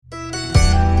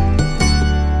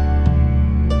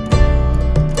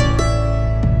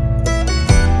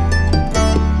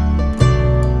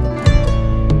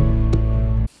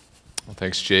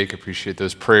Thanks, Jake. Appreciate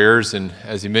those prayers. And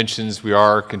as he mentions, we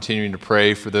are continuing to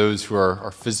pray for those who are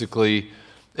physically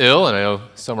ill. And I know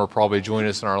some are probably joining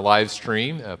us on our live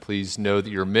stream. Please know that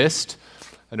you're missed.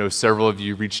 I know several of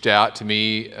you reached out to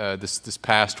me this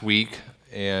past week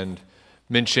and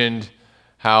mentioned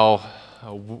how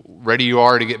ready you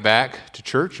are to get back to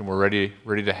church, and we're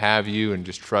ready to have you, and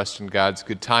just trust in God's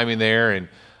good timing there. And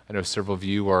I know several of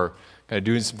you are kind of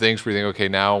doing some things where you think, okay,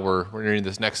 now we're entering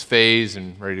this next phase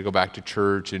and ready to go back to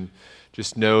church, and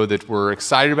just know that we're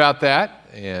excited about that.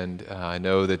 And I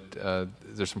know that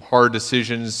there's some hard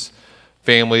decisions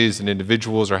families and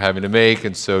individuals are having to make,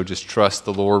 and so just trust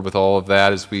the Lord with all of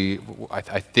that as we,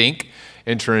 I think,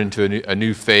 enter into a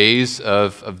new phase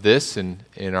of this in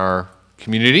our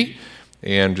community,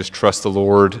 and just trust the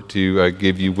Lord to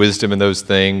give you wisdom in those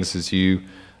things as you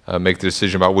make the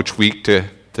decision about which week to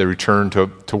return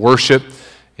to worship,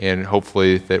 and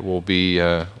hopefully that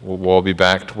we'll all be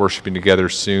back to worshiping together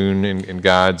soon in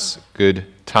God's good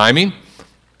timing.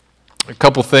 A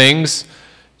couple things.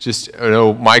 I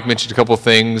know Mike mentioned a couple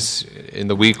things in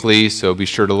the weekly, so be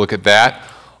sure to look at that.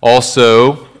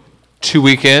 Also, 2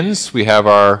 weekends, we have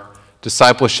our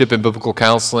Discipleship and Biblical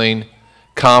Counseling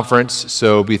Conference,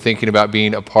 so be thinking about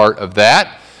being a part of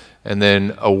that. And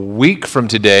then a week from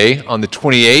today, on the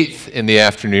 28th in the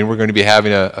afternoon, we're going to be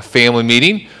having a family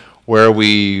meeting where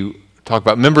we talk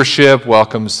about membership,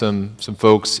 welcome some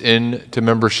folks into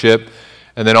membership.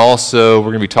 And then also, we're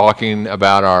going to be talking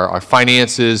about our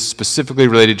finances, specifically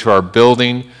related to our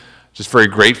building. Just very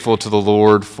grateful to the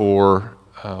Lord for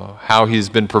how He's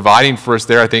been providing for us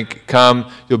there. I think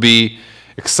you'll be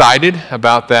excited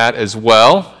about that as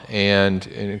well, and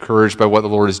encouraged by what the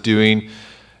Lord is doing.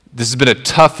 This has been a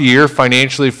tough year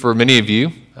financially for many of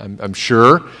you, I'm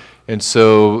sure. And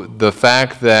so the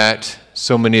fact that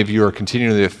so many of you are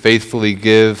continuing to faithfully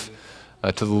give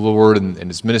to the Lord and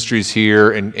His ministries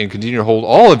here, and continue to hold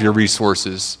all of your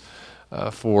resources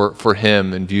for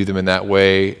Him and view them in that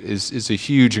way is a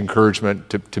huge encouragement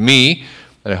to me,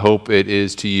 and I hope it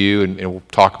is to you. And we'll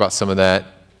talk about some of that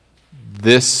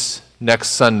this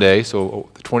next Sunday, so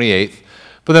the 28th.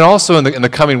 But then also in the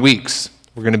coming weeks,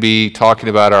 we're going to be talking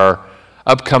about our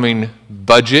upcoming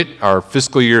budget. Our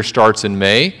fiscal year starts in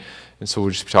May, and so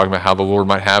we'll just be talking about how the Lord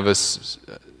might have us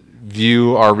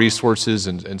view our resources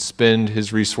and spend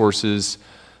His resources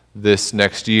this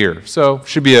next year. So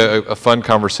should be a fun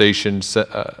conversation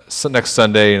next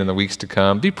Sunday and in the weeks to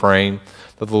come. Be praying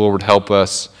that the Lord would help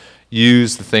us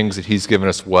use the things that He's given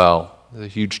us well. It's a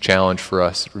huge challenge for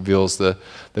us. It reveals the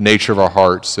nature of our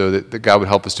hearts, so that God would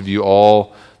help us to view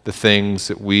all the things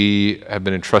that we have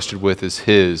been entrusted with as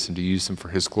His, and to use them for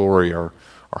His glory. Our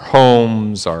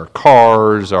homes, our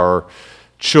cars, our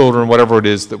children, whatever it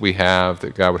is that we have,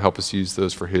 that God would help us use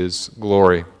those for His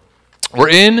glory. We're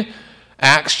in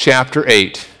Acts chapter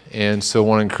 8, and so I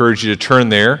want to encourage you to turn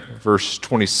there. Verse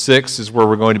 26 is where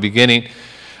we're going to be beginning.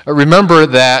 Remember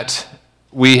that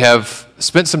we have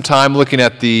spent some time looking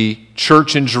at the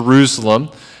church in Jerusalem,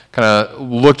 kind of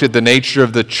looked at the nature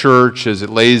of the church as it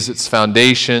lays its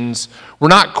foundations. We're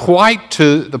not quite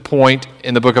to the point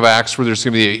in the book of Acts where there's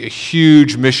going to be a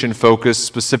huge mission focus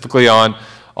specifically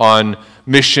on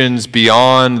missions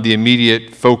beyond the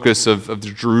immediate focus of the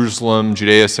Jerusalem,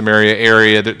 Judea, Samaria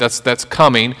area. That's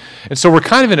coming. And so we're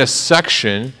kind of in a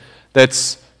section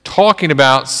that's talking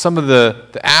about some of the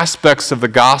aspects of the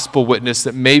gospel witness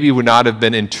that maybe would not have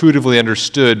been intuitively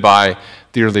understood by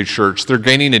the early church. They're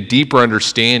gaining a deeper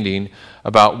understanding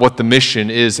about what the mission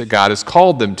is that God has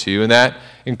called them to, and that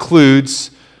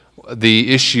includes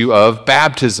the issue of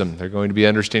baptism. They're going to be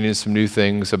understanding some new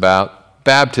things about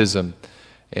baptism.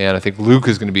 And I think Luke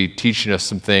is going to be teaching us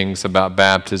some things about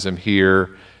baptism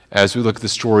here as we look at the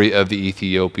story of the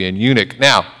Ethiopian eunuch.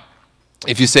 Now,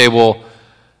 if you say, well,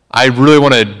 I really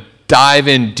want to dive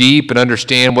in deep and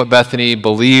understand what Bethany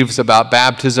believes about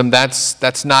baptism,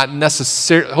 that's not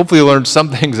necessary. Hopefully you learned some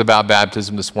things about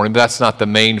baptism this morning, but that's not the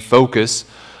main focus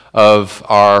of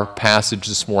our passage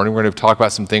this morning. We're going to talk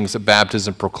about some things that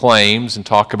baptism proclaims and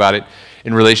talk about it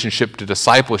in relationship to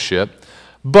discipleship.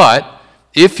 But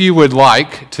if you would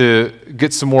like to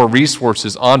get some more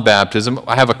resources on baptism,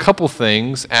 I have a couple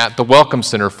things at the Welcome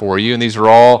Center for you, and these are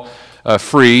all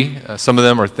free. Some of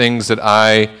them are things that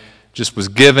I just was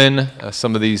given.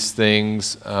 Some of these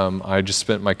things I just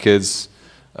spent my kids'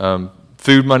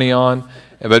 food money on,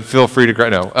 but feel free to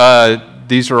grab. No,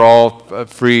 these are all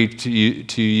free to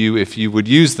you if you would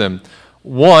use them.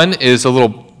 One is a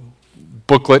little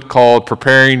booklet called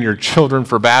Preparing Your Children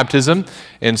for Baptism.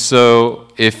 And so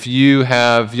if you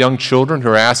have young children who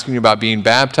are asking you about being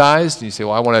baptized, and you say,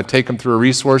 well, I want to take them through a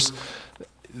resource,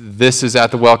 this is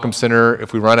at the Welcome Center.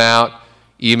 If we run out,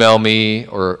 email me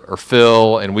or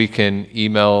Phil, and we can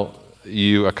email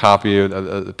you a copy of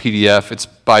the PDF. It's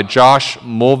by Josh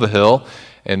Mulvihill,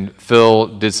 and Phil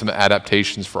did some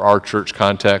adaptations for our church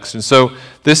context. And so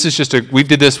this is we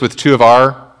did this with two of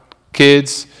our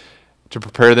kids to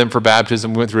prepare them for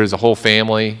baptism. We went through it as a whole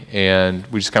family, and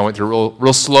we just kind of went through it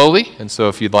real slowly. And so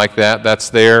if you'd like that, that's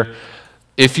there.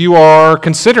 If you are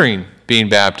considering being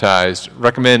baptized,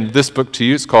 recommend this book to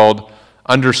you. It's called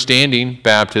Understanding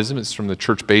Baptism. It's from the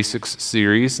Church Basics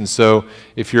series. And so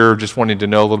if you're just wanting to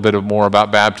know a little bit more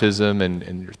about baptism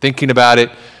and you're thinking about it,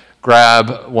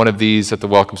 grab one of these at the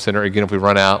Welcome Center. Again, if we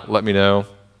run out, let me know.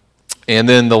 And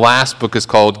then the last book is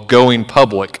called Going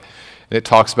Public. And it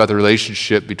talks about the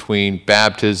relationship between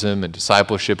baptism and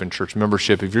discipleship and church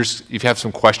membership. If you have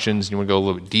some questions and you want to go a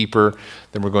little bit deeper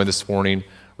than we're going this morning,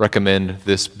 recommend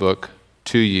this book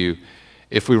to you.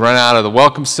 If we run out of the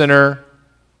Welcome Center,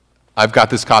 I've got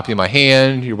this copy in my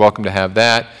hand. You're welcome to have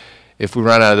that. If we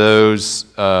run out of those,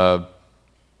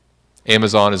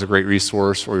 Amazon is a great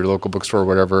resource, or your local bookstore or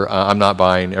whatever. I'm not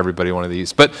buying everybody one of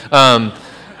these. But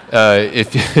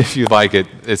if you like it,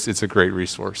 it's a great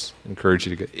resource. I encourage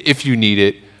you to get it. If you need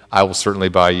it, I will certainly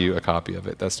buy you a copy of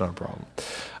it. That's not a problem.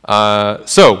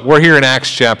 So we're here in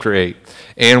Acts chapter 8,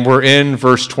 and we're in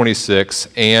verse 26.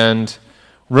 And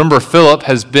remember, Philip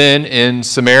has been in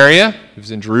Samaria. He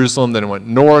was in Jerusalem, then went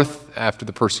north after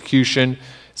the persecution.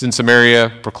 He's in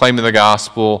Samaria proclaiming the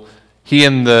gospel. He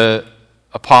and the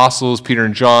apostles, Peter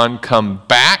and John, come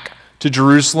back to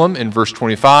Jerusalem in verse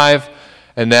 25,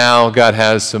 and now God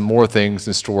has some more things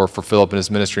in store for Philip and his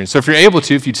ministry. And so if you're able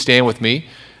to, if you'd stand with me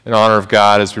in honor of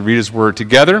God as we read his word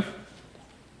together,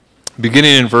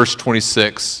 beginning in verse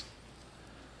 26.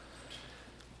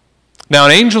 Now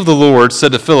an angel of the Lord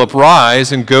said to Philip,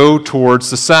 "Rise and go towards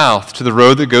the south, to the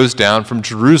road that goes down from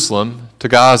Jerusalem to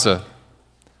Gaza.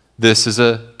 This is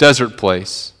a desert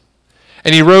place."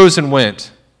 And he rose and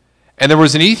went. And there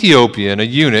was an Ethiopian, a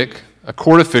eunuch, a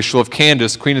court official of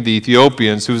Candace, queen of the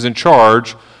Ethiopians, who was in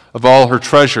charge of all her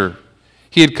treasure.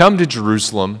 He had come to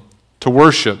Jerusalem to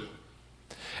worship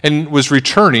and was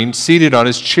returning, seated on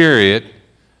his chariot,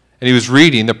 and he was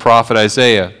reading the prophet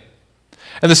Isaiah.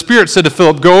 And the Spirit said to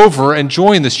Philip, "Go over and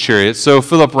join this chariot." So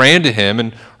Philip ran to him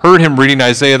and heard him reading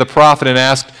Isaiah the prophet and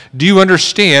asked, "Do you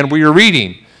understand what you're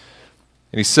reading?"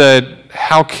 And he said,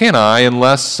 "How can I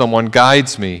unless someone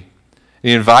guides me?" And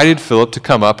he invited Philip to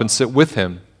come up and sit with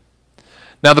him.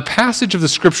 Now the passage of the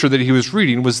scripture that he was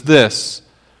reading was this: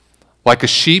 "Like a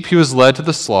sheep he was led to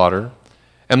the slaughter,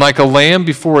 and like a lamb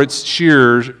before its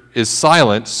shearer is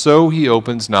silent, so he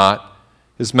opens not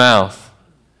his mouth.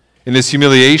 In his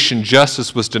humiliation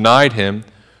justice was denied him.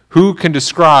 Who can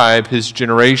describe his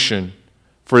generation?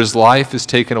 For his life is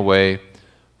taken away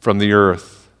from the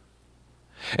earth."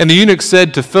 And the eunuch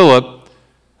said to Philip,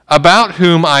 "About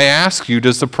whom, I ask you,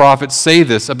 does the prophet say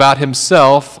this, about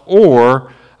himself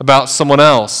or about someone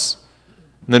else?"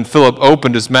 And then Philip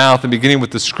opened his mouth, and beginning with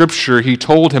the scripture, he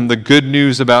told him the good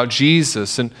news about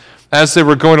Jesus. And as they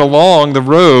were going along the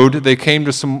road, they came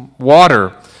to some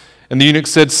water. And the eunuch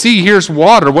said, "See, here's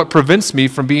water. What prevents me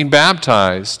from being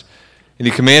baptized?" And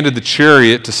he commanded the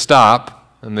chariot to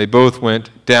stop, and they both went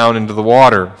down into the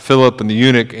water, Philip and the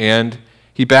eunuch, and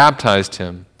he baptized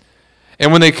him.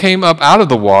 And when they came up out of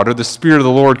the water, the Spirit of the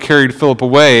Lord carried Philip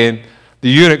away, and the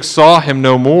eunuch saw him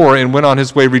no more and went on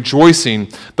his way rejoicing.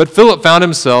 But Philip found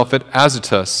himself at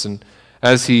Azotus, and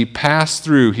as he passed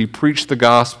through, he preached the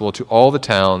gospel to all the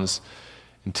towns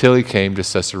until he came to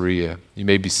Caesarea. You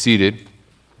may be seated.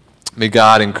 May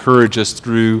God encourage us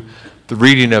through the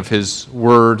reading of his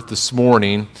word this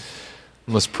morning.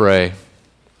 Let's pray.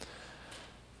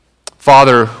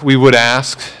 Father, we would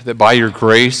ask that by your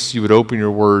grace you would open your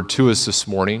word to us this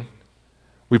morning.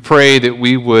 We pray that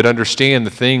we would understand the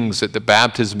things that the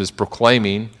baptism is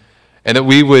proclaiming, and that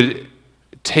we would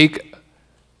take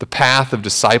the path of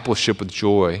discipleship with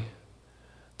joy,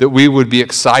 that we would be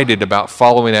excited about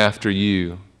following after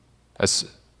you as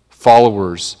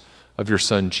followers of your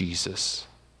Son Jesus.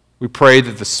 We pray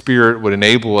that the Spirit would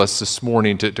enable us this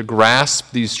morning to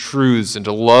grasp these truths and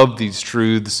to love these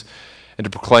truths and to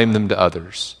proclaim them to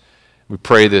others. We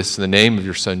pray this in the name of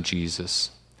your Son,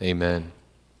 Jesus. Amen.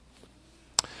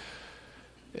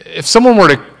 If someone were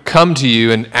to come to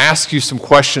you and ask you some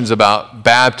questions about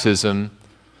baptism,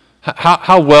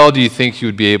 how well do you think you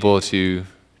would be able to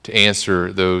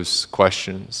answer those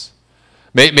questions?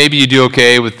 Maybe you do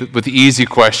okay with the easy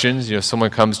questions. You know,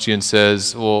 someone comes to you and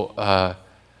says, "Well,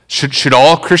 should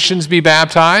all Christians be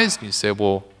baptized?" And you say,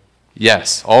 "Well,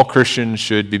 yes, all Christians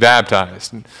should be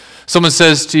baptized." And someone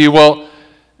says to you, "Well,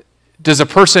 does a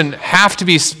person have to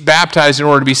be baptized in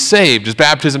order to be saved? Does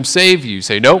baptism save you?" You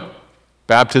say, "Nope.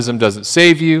 Baptism doesn't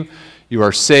save you. You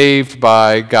are saved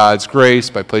by God's grace,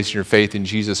 by placing your faith in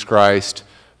Jesus Christ.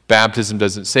 Baptism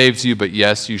doesn't save you, but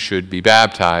yes, you should be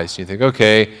baptized. You think,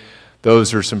 okay,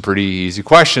 those are some pretty easy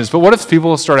questions. But what if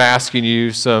people start asking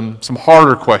you some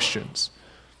harder questions?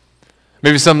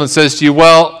 Maybe someone says to you,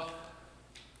 well,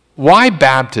 why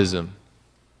baptism?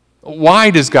 Why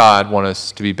does God want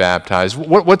us to be baptized?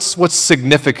 What's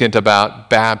significant about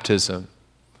baptism?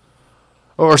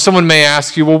 Or someone may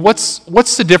ask you, well,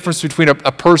 what's the difference between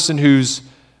a person who's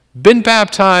been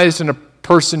baptized and a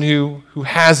person who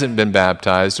hasn't been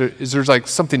baptized? Is there like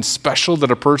something special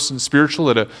that a person, spiritual,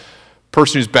 that a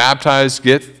person who's baptized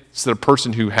gets that a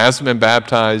person who hasn't been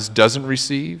baptized doesn't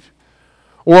receive?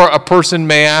 Or a person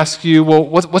may ask you, well,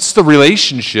 what's the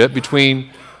relationship between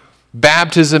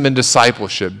baptism and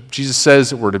discipleship? Jesus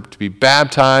says that we're to be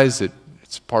baptized, that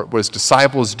it's part what his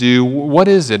disciples do. What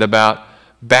is it about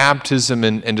baptism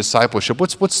and discipleship?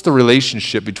 What's the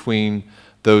relationship between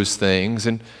those things?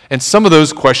 And some of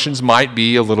those questions might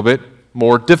be a little bit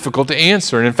more difficult to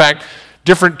answer. And in fact,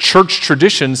 different church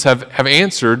traditions have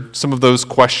answered some of those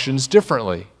questions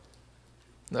differently.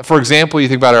 For example, you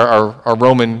think about our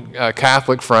Roman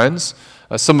Catholic friends.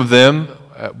 Some of them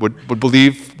would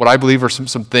believe what I believe are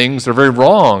some things that are very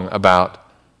wrong about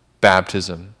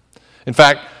baptism. In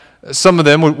fact, some of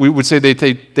them we would say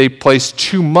they place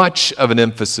too much of an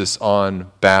emphasis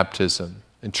on baptism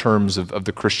in terms of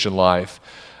the Christian life.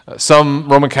 Some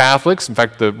Roman Catholics, in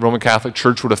fact, the Roman Catholic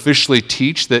Church would officially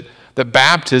teach that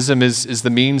baptism is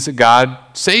the means that God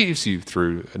saves you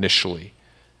through initially.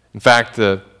 In fact,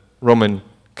 the Roman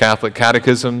Catholic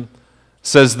Catechism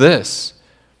says this.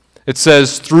 It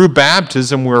says, through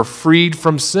baptism we're freed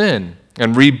from sin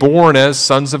and reborn as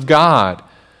sons of God.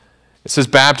 It says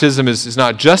baptism is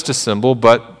not just a symbol,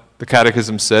 but the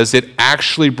Catechism says it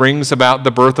actually brings about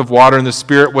the birth of water and the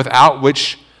Spirit, without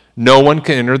which no one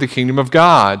can enter the kingdom of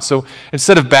God. So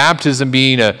instead of baptism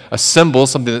being a symbol,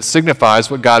 something that signifies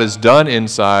what God has done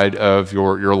inside of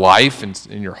your life and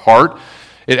in your heart,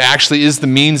 it actually is the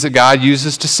means that God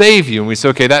uses to save you. And we say,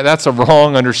 okay, that's a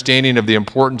wrong understanding of the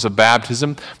importance of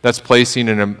baptism. That's placing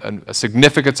a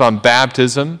significance on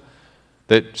baptism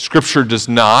that Scripture does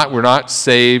not. We're not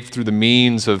saved through the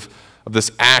means of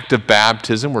this act of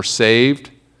baptism. We're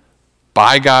saved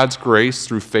by God's grace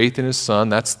through faith in his Son.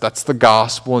 That's the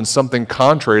gospel, and something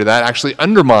contrary to that actually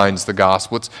undermines the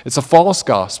gospel. It's a false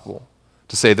gospel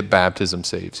to say that baptism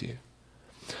saves you.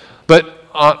 But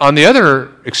on the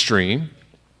other extreme,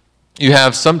 you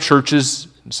have some churches,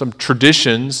 some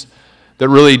traditions that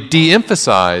really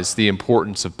de-emphasize the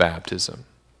importance of baptism.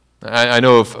 I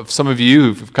know of some of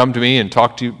you who've come to me and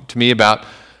talked to me about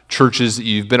churches that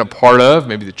you've been a part of,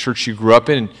 maybe the church you grew up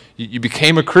in, and you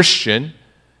became a Christian,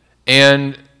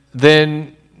 and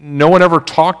then no one ever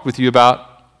talked with you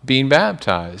about being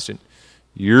baptized. And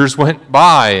years went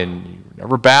by, and you were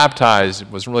never baptized. It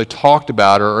wasn't really talked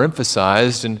about or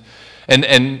emphasized. And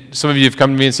some of you have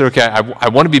come to me and said, okay, I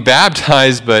want to be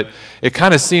baptized, but it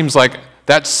kind of seems like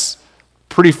that's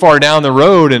pretty far down the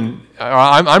road, and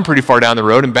I'm pretty far down the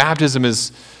road, and baptism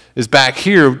is back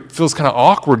here. It feels kind of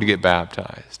awkward to get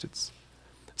baptized.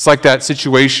 It's like that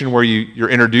situation where you're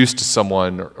introduced to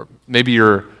someone, or maybe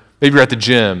you're at the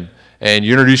gym, and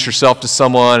you introduce yourself to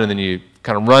someone, and then you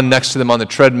kind of run next to them on the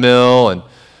treadmill and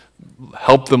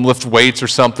help them lift weights or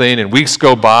something, and weeks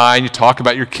go by, and you talk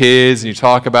about your kids, and you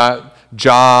talk about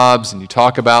jobs, and you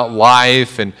talk about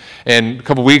life, and a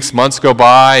couple weeks, months go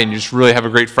by, and you just really have a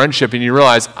great friendship, and you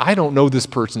realize, I don't know this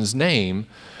person's name,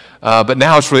 but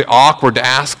now it's really awkward to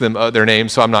ask them their name,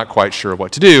 so I'm not quite sure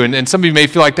what to do. And some of you may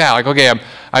feel like that, like, okay,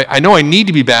 I know I need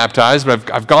to be baptized, but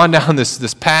I've gone down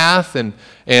this path, and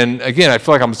again, I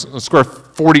feel like I'm on square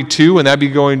 42, and that'd be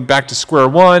going back to square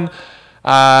one.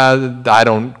 I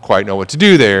don't quite know what to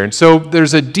do there. And so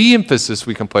there's a de-emphasis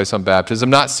we can place on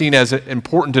baptism, not seen as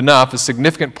important enough, a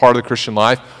significant part of the Christian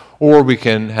life, or we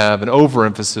can have an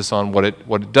overemphasis on what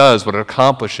it does, what it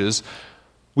accomplishes.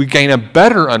 We gain a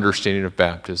better understanding of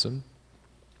baptism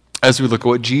as we look at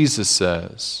what Jesus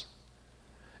says.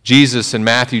 Jesus in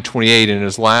Matthew 28, in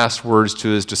his last words to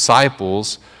his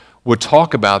disciples, would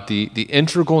talk about the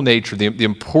integral nature, the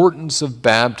importance of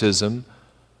baptism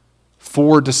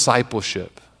for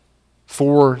discipleship,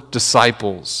 for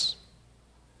disciples.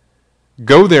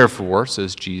 Go therefore,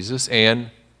 says Jesus,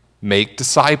 and make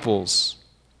disciples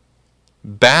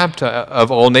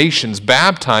of all nations,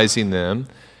 baptizing them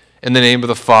in the name of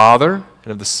the Father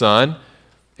and of the Son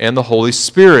and the Holy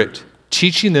Spirit,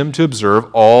 teaching them to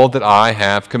observe all that I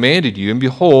have commanded you. And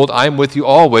behold, I am with you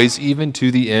always, even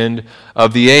to the end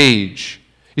of the age.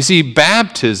 You see,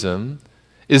 baptism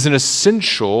is an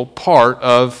essential part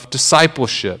of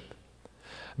discipleship.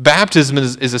 Baptism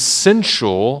is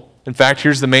essential. In fact,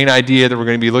 here's the main idea that we're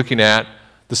going to be looking at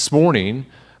this morning.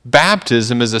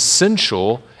 Baptism is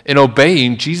essential in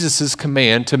obeying Jesus'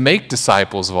 command to make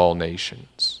disciples of all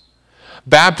nations.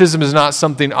 Baptism is not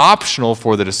something optional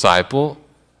for the disciple.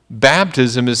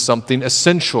 Baptism is something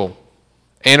essential.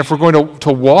 And if we're going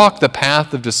to walk the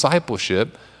path of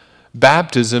discipleship,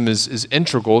 baptism is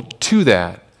integral to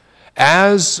that.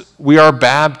 As we are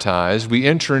baptized, we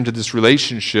enter into this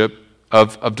relationship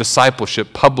of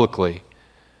discipleship publicly.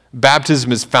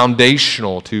 Baptism is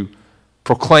foundational to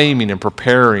proclaiming and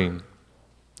preparing.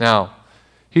 Now,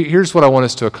 here's what I want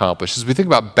us to accomplish. As we think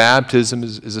about baptism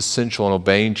is essential in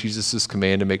obeying Jesus'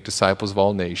 command to make disciples of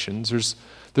all nations,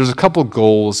 there's a couple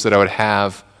goals that I would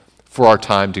have for our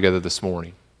time together this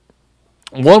morning.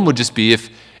 One would just be if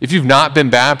you've not been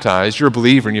baptized, you're a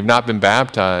believer and you've not been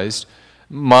baptized,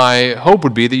 my hope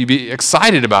would be that you'd be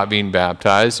excited about being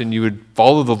baptized and you would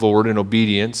follow the Lord in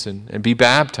obedience and be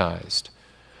baptized.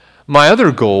 My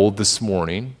other goal this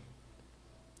morning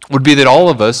would be that all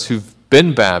of us who've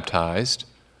been baptized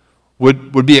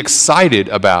would be excited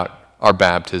about our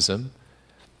baptism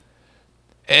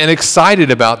and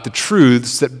excited about the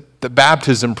truths that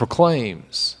baptism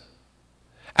proclaims.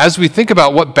 As we think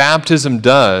about what baptism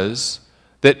does,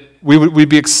 that we'd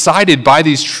be excited by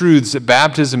these truths that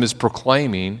baptism is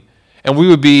proclaiming, and we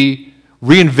would be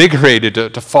reinvigorated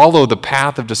to follow the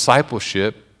path of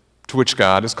discipleship to which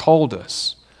God has called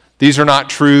us. These are not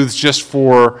truths just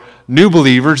for new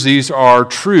believers. These are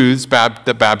truths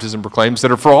that baptism proclaims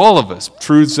that are for all of us,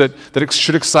 truths that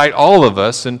should excite all of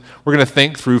us. And we're going to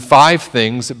think through 5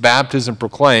 things that baptism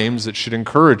proclaims that should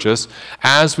encourage us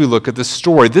as we look at this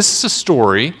story. This is a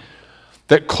story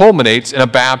that culminates in a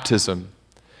baptism.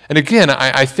 And again,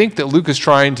 I think that Luke is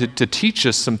trying to teach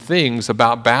us some things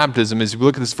about baptism as we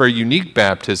look at this very unique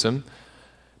baptism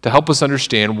to help us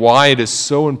understand why it is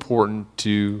so important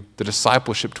to the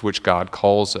discipleship to which God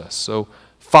calls us. So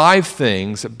 5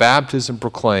 things that baptism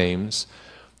proclaims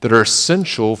that are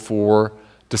essential for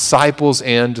disciples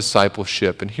and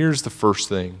discipleship. And here's the first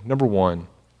thing. Number one,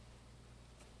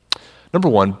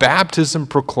 baptism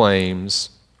proclaims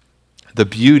the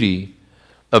beauty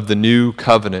of the new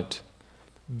covenant.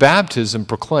 Baptism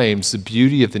proclaims the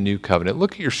beauty of the new covenant.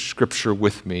 Look at your scripture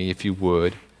with me, if you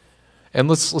would, and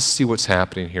let's see what's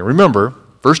happening here. Remember,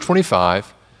 verse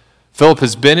 25, Philip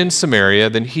has been in Samaria,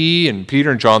 then he and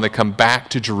Peter and John, they come back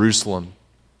to Jerusalem.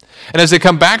 And as they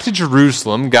come back to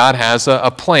Jerusalem, God has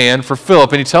a plan for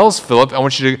Philip, and he tells Philip, I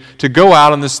want you to go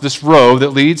out on this road that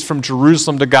leads from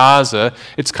Jerusalem to Gaza.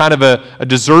 It's kind of a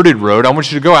deserted road. I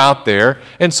want you to go out there.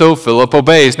 And so Philip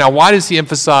obeys. Now, why does Luke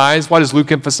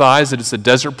emphasize that it's a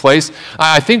desert place?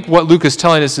 I think what Luke is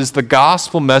telling us is the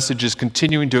gospel message is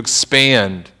continuing to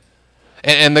expand.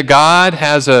 And that God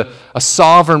has a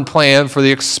sovereign plan for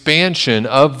the expansion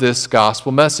of this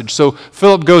gospel message. So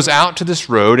Philip goes out to this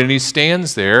road and he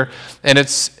stands there, and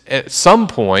it's at some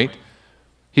point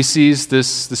he sees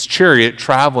this chariot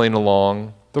traveling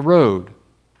along the road.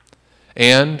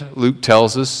 And Luke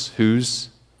tells us who's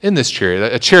in this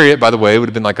chariot. A chariot, by the way, would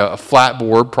have been like a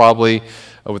flatboard, probably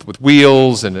with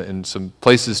wheels and some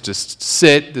places to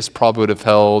sit. This probably would have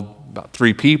held about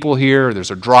 3 people here. There's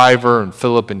a driver and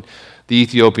Philip and the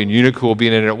Ethiopian eunuch who will be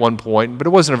in it at one point, but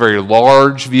it wasn't a very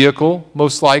large vehicle,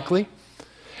 most likely.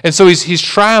 And so he's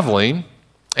traveling,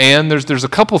 and there's a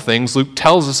couple things Luke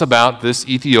tells us about this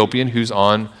Ethiopian who's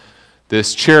on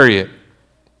this chariot.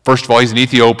 First of all, he's an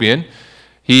Ethiopian.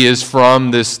 He is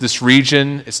from this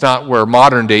region. It's not where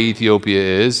modern-day Ethiopia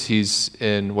is. He's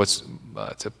in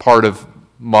it's a part of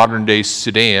modern-day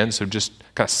Sudan, so just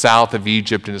kind of south of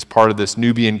Egypt, and is part of this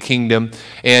Nubian kingdom.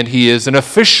 And he is an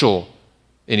official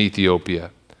in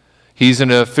Ethiopia. He's an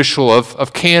official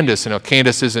of Candace. And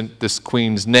Candace isn't this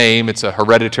queen's name. It's a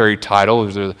hereditary title.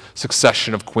 There's a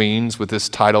succession of queens with this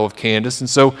title of Candace. And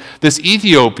so this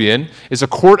Ethiopian is a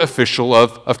court official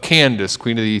of Candace,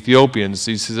 queen of the Ethiopians.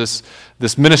 He's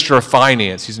this minister of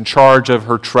finance. He's in charge of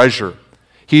her treasure.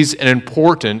 He's an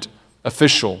important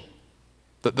official.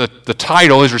 The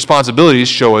title, his responsibilities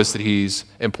show us that he's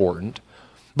important.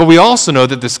 But we also know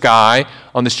that this guy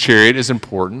on this chariot is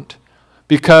important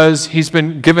because he's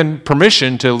been given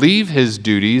permission to leave his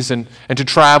duties and to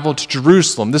travel to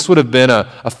Jerusalem. This would have been a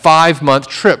 5-month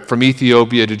trip from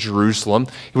Ethiopia to Jerusalem.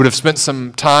 He would have spent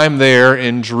some time there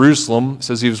in Jerusalem, it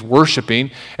says he was worshiping,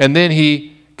 and then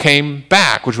he came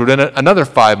back, which would have been another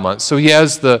 5 months. So he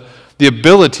has the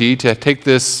ability to take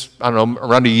this,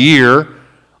 around a year,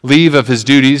 leave of his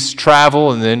duties,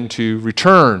 travel, and then to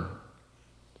return.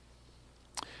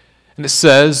 And it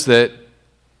says that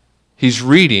he's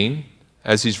reading,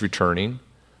 as he's returning,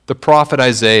 the prophet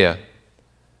Isaiah.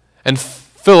 And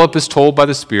Philip is told by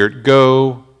the Spirit,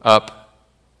 go up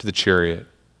to the chariot.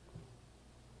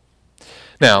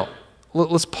 Now,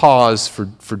 let's pause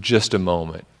for just a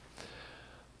moment.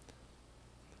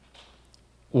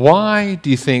 Why do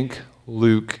you think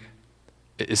Luke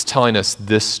is telling us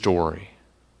this story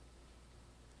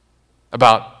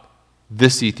about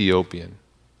this Ethiopian?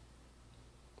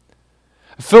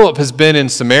 Philip has been in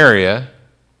Samaria.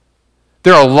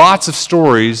 There are lots of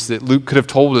stories that Luke could have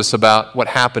told us about what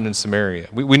happened in Samaria.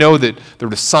 We know that there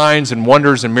were signs and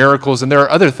wonders and miracles, and there are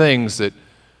other things that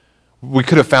we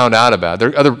could have found out about. There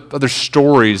are other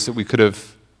stories that we could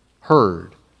have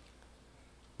heard.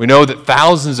 We know that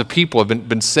thousands of people have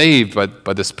been saved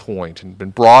by this point and been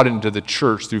brought into the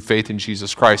church through faith in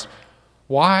Jesus Christ.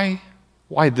 Why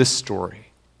this story?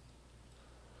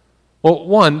 Well,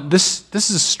 one, this is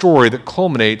a story that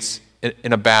culminates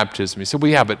in a baptism. You said,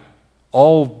 well, yeah, but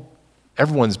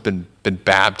everyone's been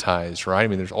baptized, right? I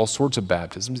mean, there's all sorts of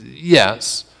baptisms.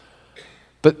 Yes,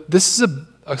 but this is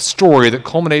a story that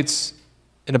culminates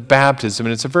in a baptism,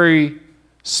 and it's a very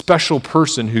special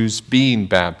person who's being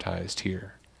baptized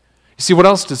here. You see, what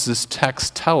else does this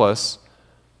text tell us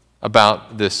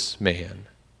about this man?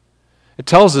 It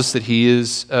tells us that he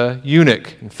is a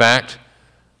eunuch. In fact,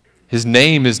 his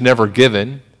name is never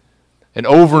given. And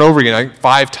over again, I think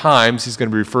 5 times, he's going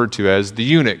to be referred to as the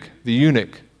eunuch, the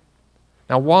eunuch.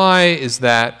 Now, why is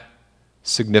that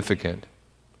significant?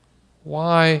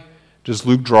 Why does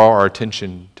Luke draw our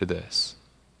attention to this?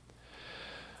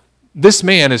 This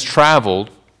man has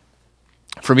traveled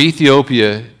from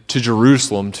Ethiopia to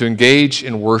Jerusalem to engage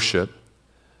in worship,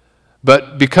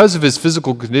 but because of his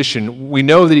physical condition, we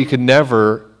know that he could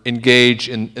never engage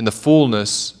in the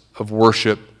fullness of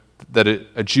worship that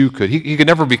a Jew could. He could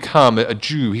never become a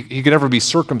Jew. He could never be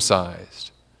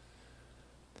circumcised.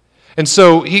 And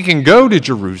so he can go to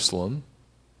Jerusalem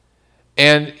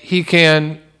and he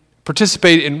can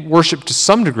participate in worship to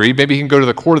some degree. Maybe he can go to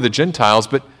the court of the Gentiles,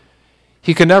 but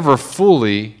he can never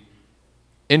fully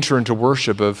enter into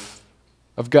worship of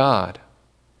God.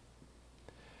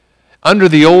 Under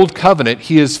the old covenant,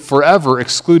 he is forever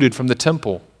excluded from the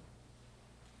temple.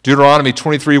 Deuteronomy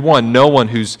 23:1, no one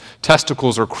whose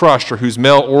testicles are crushed or whose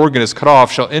male organ is cut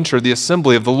off shall enter the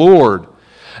assembly of the Lord.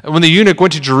 And when the eunuch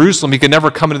went to Jerusalem, he could never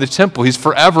come into the temple. He's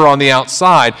forever on the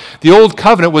outside. The old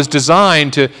covenant was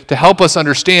designed to help us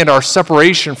understand our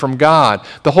separation from God.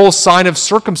 The whole sign of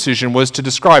circumcision was to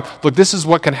describe, look, this is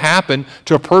what can happen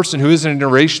to a person who isn't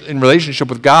in relationship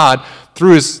with God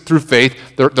through faith.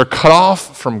 They're cut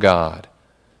off from God.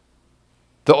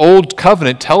 The old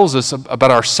covenant tells us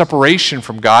about our separation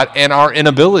from God and our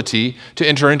inability to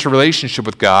enter into relationship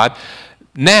with God.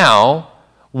 Now,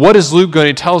 what is Luke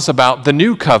going to tell us about the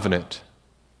new covenant?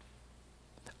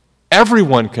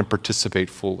 Everyone can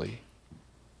participate fully.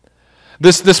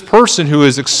 This person who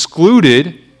is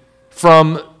excluded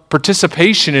from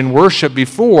participation in worship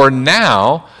before,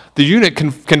 now the eunuch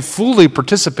can fully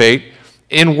participate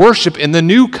in worship in the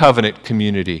new covenant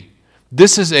community.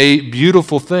 This is a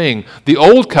beautiful thing. The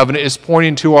old covenant is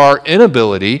pointing to our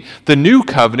inability. The new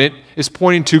covenant is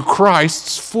pointing to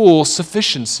Christ's full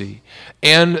sufficiency.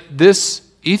 And this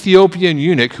Ethiopian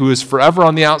eunuch who is forever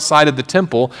on the outside of the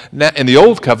temple in the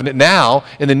old covenant, now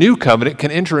in the new covenant can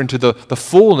enter into the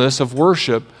fullness of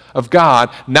worship of God,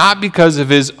 not because of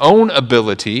his own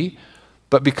ability,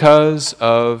 but because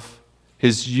of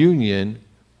his union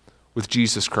with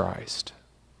Jesus Christ.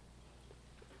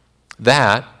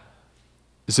 That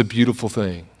is a beautiful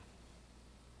thing.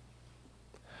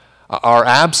 Our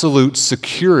absolute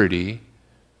security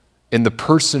in the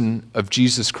person of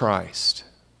Jesus Christ.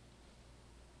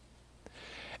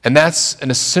 And that's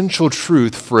an essential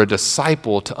truth for a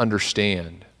disciple to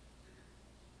understand.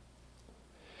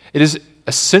 It is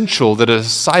essential that a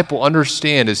disciple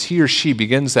understand as he or she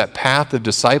begins that path of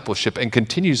discipleship and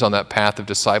continues on that path of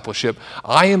discipleship,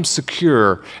 I am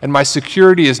secure, and my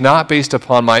security is not based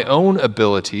upon my own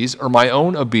abilities or my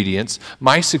own obedience.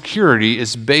 My security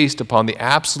is based upon the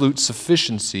absolute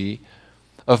sufficiency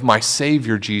of my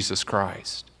Savior, Jesus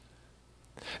Christ.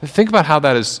 And think about how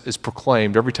that is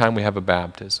proclaimed every time we have a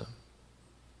baptism.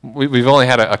 We've only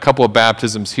had a couple of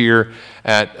baptisms here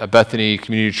at Bethany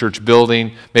Community Church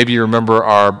building. Maybe you remember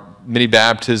our mini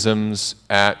baptisms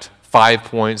at 5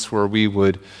 Points where we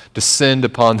would descend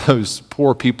upon those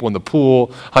poor people in the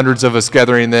pool, hundreds of us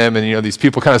gathering them, and these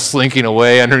people kind of slinking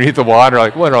away underneath the water,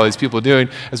 like, what are all these people doing?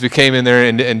 As we came in there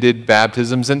and did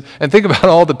baptisms. And think about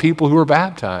all the people who were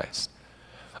baptized.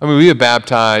 I mean, we have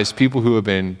baptized people who have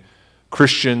been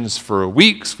Christians for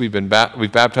weeks. We've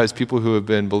baptized people who have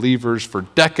been believers for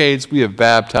decades. We have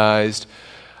baptized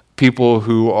people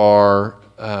who are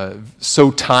so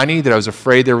tiny that I was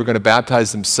afraid they were going to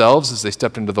baptize themselves as they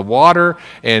stepped into the water,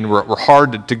 and were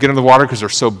hard to get in the water because they're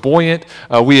so buoyant.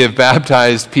 We have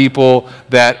baptized people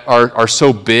that are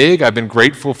so big. I've been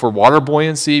grateful for water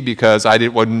buoyancy because I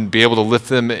wouldn't be able to lift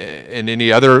them in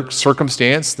any other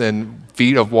circumstance than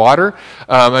feet of water.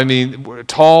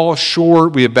 Tall,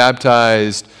 short. We have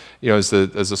baptized, as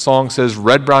the song says,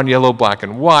 red, brown, yellow, black,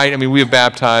 and white. We have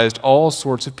baptized all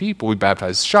sorts of people. We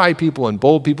baptized shy people and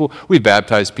bold people. We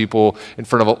baptized people in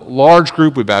front of a large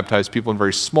group. We baptized people in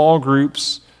very small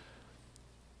groups.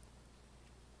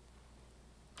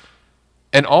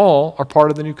 And all are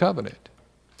part of the new covenant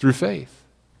through faith.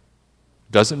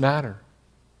 Doesn't matter.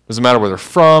 Doesn't matter where they're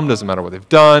from, doesn't matter what they've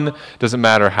done, doesn't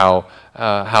matter how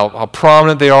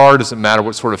prominent they are, doesn't matter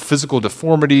what sort of physical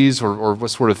deformities or what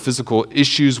sort of physical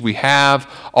issues we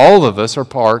have. All of us are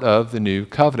part of the new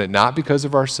covenant, not because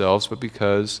of ourselves, but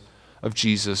because of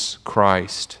Jesus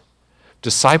Christ.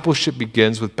 Discipleship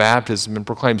begins with baptism and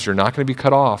proclaims you're not going to be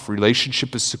cut off.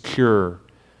 Relationship is secure.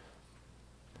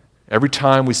 Every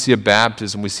time we see a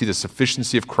baptism, we see the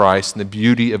sufficiency of Christ and the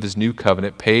beauty of his new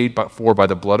covenant paid for by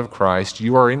the blood of Christ.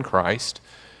 You are in Christ,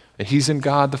 and he's in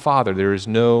God the Father. There is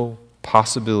no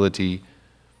possibility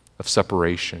of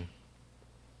separation.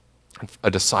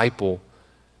 A disciple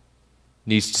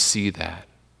needs to see that,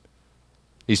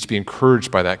 needs to be encouraged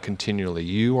by that continually.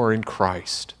 You are in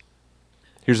Christ.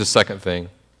 Here's the second thing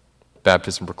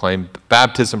baptism proclaims.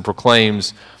 Baptism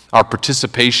proclaims our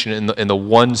participation in the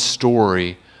one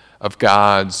story of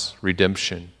God's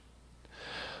redemption.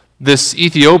 This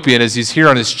Ethiopian, as he's here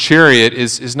on his chariot,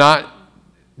 is not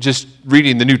just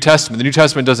reading the New Testament. The New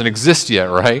Testament doesn't exist yet,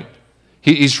 right?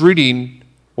 He's reading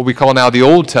what we call now the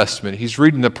Old Testament. He's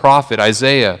reading the prophet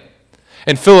Isaiah.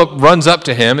 And Philip runs up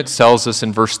to him, it tells us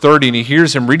in verse 30, and he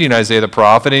hears him reading Isaiah the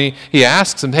prophet, and he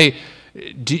asks him, hey,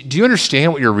 do you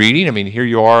understand what you're reading? Here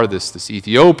you are, this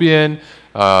Ethiopian,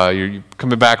 you're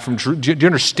coming back from Jerusalem. Do you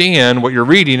understand what you're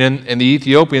reading? And the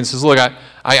Ethiopian says, look,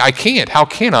 I can't. How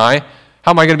can I?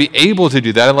 How am I going to be able to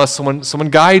do that unless someone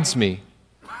guides me?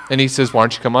 And he says, why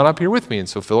don't you come on up here with me? And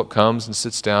so Philip comes and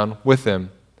sits down with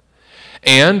him.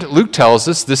 And Luke tells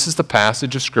us this is the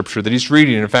passage of Scripture that he's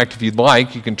reading. In fact, if you'd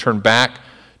like, you can turn back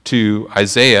to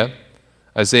Isaiah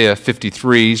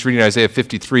 53. He's reading Isaiah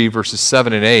 53, verses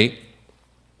 7 and 8.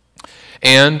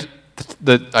 And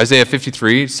the Isaiah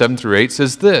 53, 7 through 8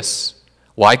 says this,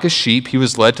 like a sheep he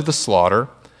was led to the slaughter,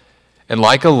 and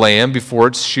like a lamb before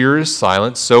its shearer is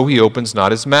silent, so he opens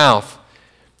not his mouth.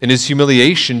 In his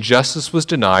humiliation, justice was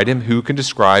denied him. Who can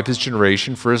describe his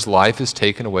generation? For his life is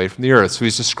taken away from the earth. So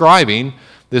he's describing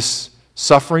this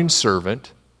suffering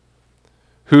servant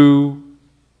who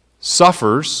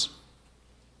suffers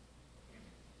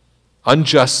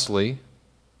unjustly,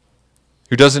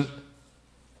 who doesn't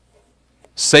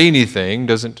say anything,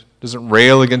 doesn't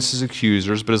rail against his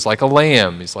accusers, but is like a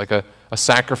lamb. He's like a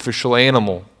sacrificial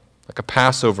animal, like a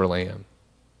Passover lamb.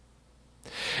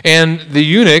 And the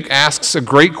eunuch asks a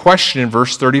great question in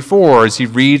verse 34 as he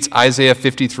reads Isaiah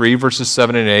 53, verses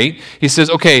 7 and 8. He says,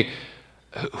 okay,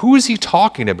 who is he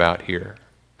talking about here?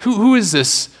 Who is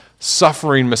this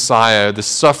suffering Messiah, this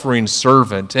suffering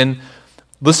servant? And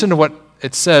listen to what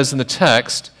it says in the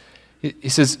text. He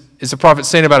says, is the prophet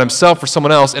saying about himself or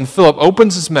someone else? And Philip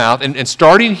opens his mouth, and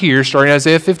starting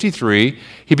Isaiah 53,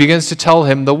 he begins to tell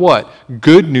him the what?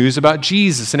 Good news about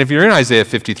Jesus. And if you're in Isaiah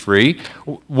 53,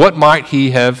 what might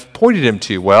he have pointed him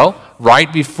to? Well,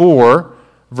 right before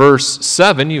verse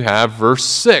 7, you have verse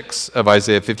 6 of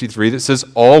Isaiah 53 that says,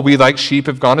 all we like sheep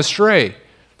have gone astray.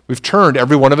 We've turned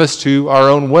every one of us to our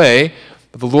own way,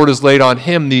 but the Lord has laid on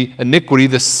him the iniquity,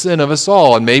 the sin of us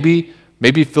all. And maybe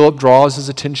Philip draws his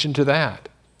attention to that.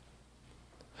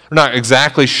 We're not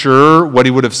exactly sure what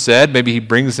he would have said. Maybe he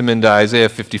brings him into Isaiah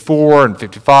 54 and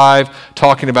 55,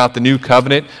 talking about the new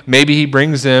covenant. Maybe he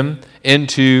brings him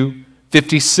into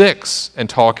 56 and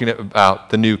talking about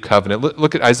the new covenant.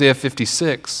 Look at Isaiah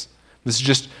 56.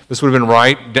 This would have been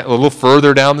right a little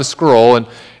further down the scroll, and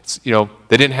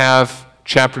they didn't have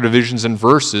chapter divisions and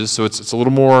verses, so it's a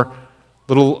little more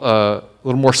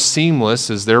seamless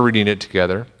as they're reading it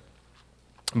together.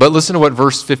 But listen to what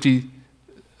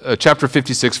chapter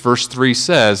 56, verse 3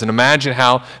 says, and imagine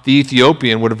how the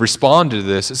Ethiopian would have responded to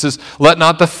this. It says, let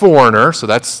not the foreigner, so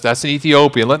that's an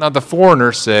Ethiopian, let not the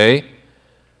foreigner say,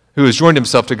 who has joined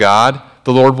himself to God,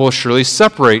 the Lord will surely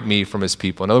separate me from his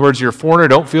people. In other words, you're a foreigner,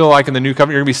 don't feel like in the new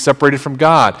covenant you're going to be separated from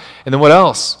God. And then what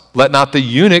else? let not the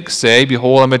eunuch say,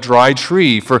 behold, I'm a dry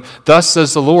tree. For thus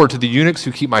says the Lord to the eunuchs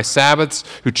who keep my Sabbaths,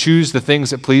 who choose the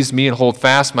things that please me and hold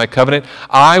fast my covenant,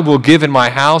 I will give in my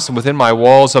house and within my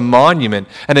walls a monument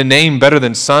and a name better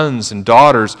than sons and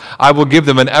daughters. I will give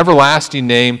them an everlasting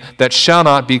name that shall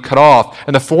not be cut off.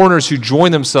 And the foreigners who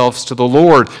join themselves to the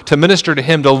Lord, to minister to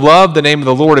him, to love the name of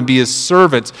the Lord and be his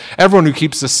servants, everyone who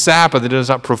keeps the Sabbath and does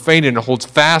not profane it and holds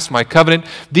fast my covenant,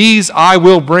 these I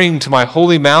will bring to my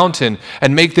holy mountain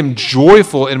and make them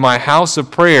joyful in my house of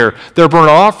prayer. Their burnt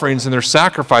offerings and their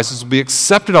sacrifices will be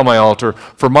accepted on my altar,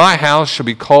 for my house shall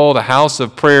be called a house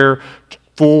of prayer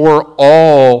for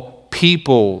all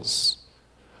peoples.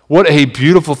 What a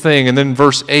beautiful thing. And then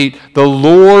verse 8, the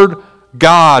Lord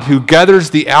God who gathers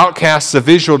the outcasts of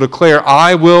Israel declare,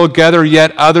 I will gather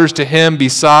yet others to him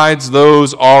besides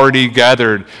those already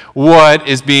gathered. What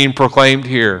is being proclaimed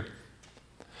here?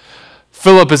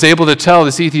 Philip is able to tell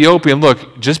this Ethiopian,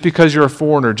 look, just because you're a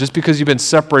foreigner, just because you've been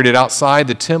separated outside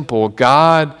the temple,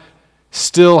 God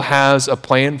still has a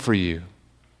plan for you.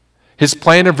 His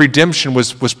plan of redemption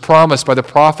was promised by the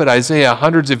prophet Isaiah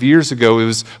hundreds of years ago. It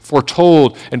was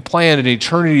foretold and planned in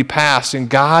eternity past, and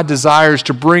God desires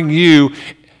to bring you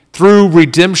through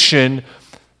redemption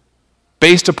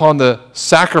based upon the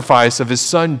sacrifice of his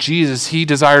son Jesus. He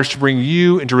desires to bring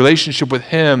you into relationship with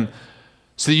him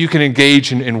so that you can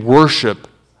engage in worship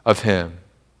of him.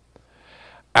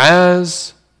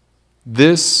 As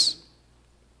this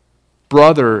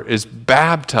brother is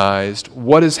baptized,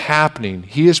 what is happening?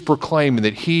 He is proclaiming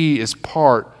that he is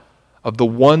part of the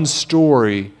one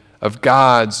story of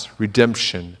God's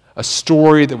redemption, a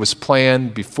story that was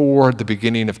planned before the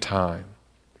beginning of time.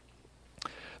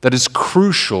 That is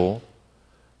crucial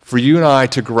for you and I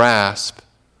to grasp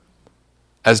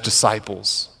as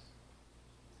disciples.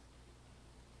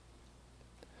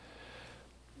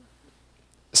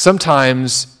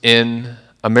 Sometimes in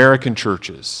American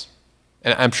churches,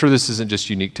 and I'm sure this isn't just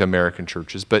unique to American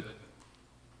churches, but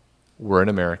we're in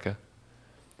America,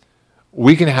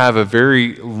 we can have a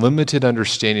very limited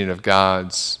understanding of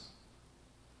God's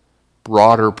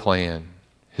broader plan,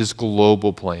 his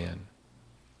global plan.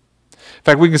 In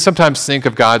fact, we can sometimes think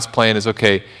of God's plan as,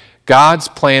 okay, God's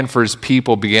plan for his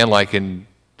people began like in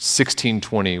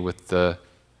 1620 with the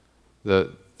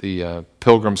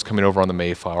pilgrims coming over on the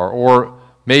Mayflower, or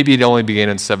maybe it only began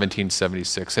in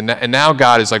 1776. And now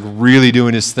God is like really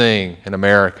doing his thing in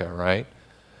America, right?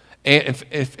 And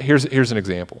here's an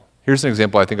example. Here's an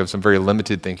example, I think, of some very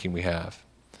limited thinking we have.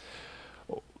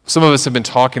 Some of us have been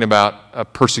talking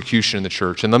about persecution in the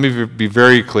church. And let me be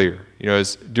very clear. You know,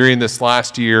 during this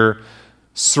last year,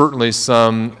 certainly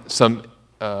some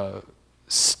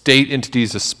state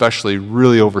entities especially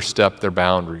really overstepped their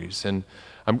boundaries. And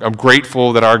I'm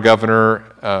grateful that our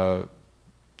governor,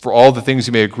 for all the things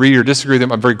you may agree or disagree with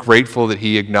him, I'm very grateful that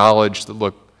he acknowledged that,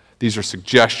 look, these are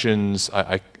suggestions.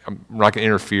 I'm not going to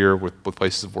interfere with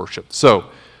places of worship. So,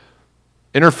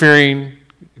 interfering,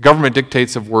 government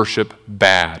dictates of worship,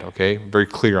 bad, okay? I'm very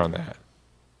clear on that.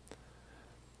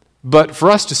 But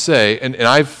for us to say, and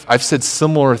I've said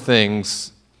similar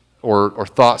things or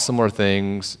thought similar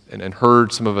things and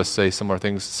heard some of us say similar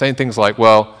things, saying things like,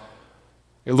 well,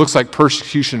 it looks like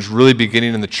persecution is really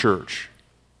beginning in the church.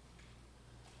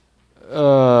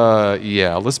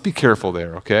 Yeah, let's be careful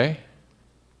there, okay?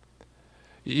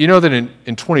 You know that in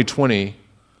 2020,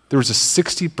 there was a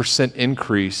 60%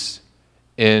 increase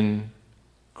in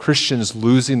Christians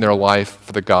losing their life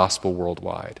for the gospel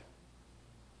worldwide.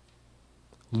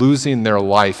 Losing their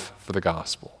life for the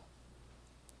gospel.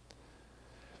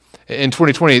 In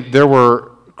 2020, there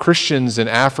were Christians in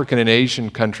African and Asian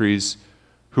countries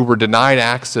who were denied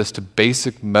access to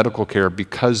basic medical care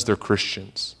because they're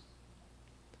Christians.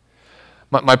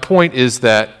 My point is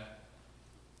that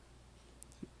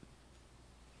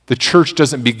the church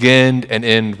doesn't begin and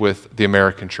end with the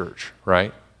American church,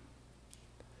 right?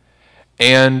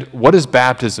 And what does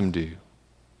baptism do?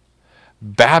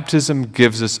 Baptism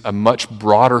gives us a much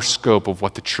broader scope of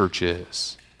what the church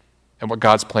is and what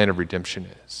God's plan of redemption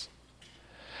is.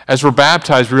 As we're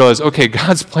baptized, we realize, okay,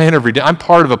 God's plan of redemption, I'm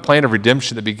part of a plan of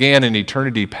redemption that began in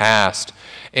eternity past.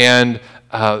 And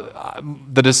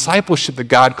the discipleship that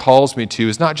God calls me to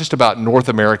is not just about North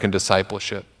American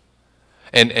discipleship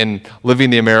and living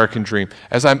the American dream.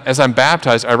 As I'm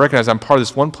baptized, I recognize I'm part of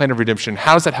this one plan of redemption.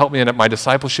 How does that help me in my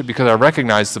discipleship? Because I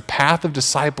recognize the path of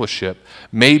discipleship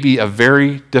may be a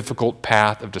very difficult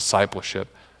path of discipleship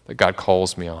that God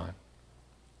calls me on.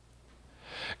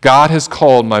 God has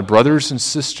called my brothers and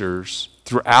sisters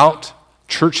throughout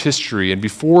church history and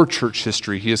before church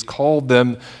history. He has called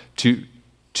them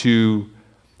to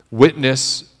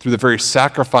witness through the very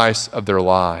sacrifice of their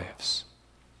lives.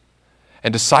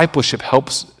 And baptism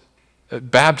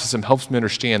helps me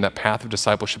understand that path of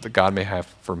discipleship that God may have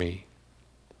for me.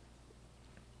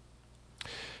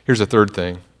 Here's a third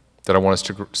thing that I want us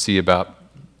to see about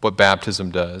what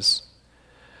baptism does.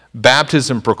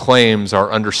 Baptism proclaims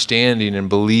our understanding and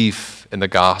belief in the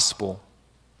gospel.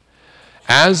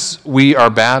 As we are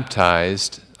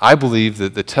baptized, I believe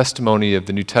that the testimony of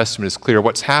the New Testament is clear.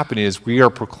 What's happening is we are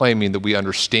proclaiming that we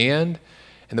understand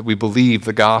and that we believe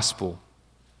the gospel.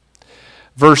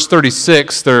 Verse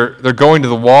 36, they're going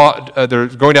down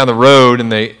the road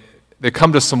and they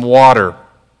come to some water.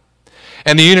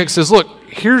 And the eunuch says, look,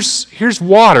 here's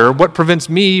water. What prevents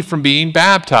me from being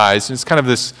baptized? And it's kind of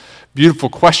this beautiful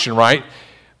question, right?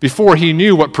 Before he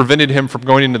knew what prevented him from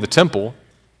going into the temple,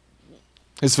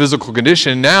 his physical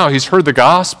condition, now he's heard the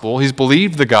gospel, he's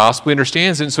believed the gospel, he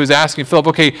understands it, and so he's asking Philip,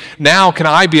 okay, now can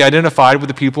I be identified with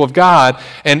the people of God?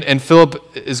 And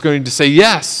Philip is going to say,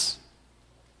 yes,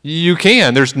 you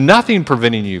can. There's nothing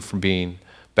preventing you from being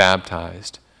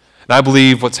baptized. And I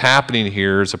believe what's happening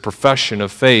here is a profession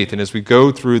of faith, and as we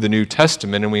go through the New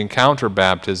Testament and we encounter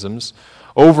baptisms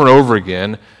over and over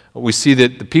again, we see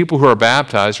that the people who are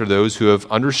baptized are those who have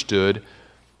understood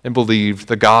and believed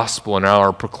the gospel and now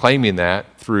are proclaiming that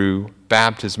through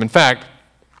baptism. In fact,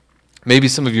 maybe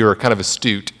some of you are kind of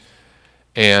astute,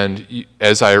 and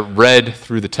as I read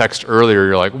through the text earlier,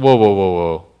 you're like,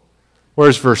 whoa.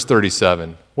 Where's verse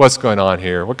 37? What's going on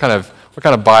here? What kind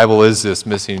of Bible is this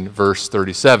missing verse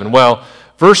 37? Well,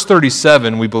 verse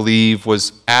 37, we believe,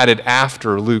 was added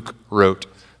after Luke wrote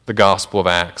the Gospel of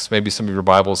Acts. Maybe some of your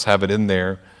Bibles have it in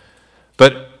there.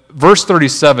 But verse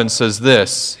 37 says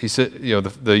this. He said,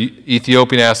 the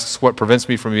Ethiopian asks, what prevents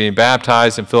me from being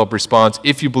baptized? And Philip responds,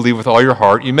 if you believe with all your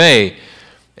heart, you may.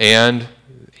 And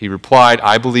he replied,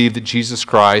 I believe that Jesus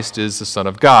Christ is the Son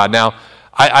of God. Now,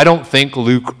 I don't think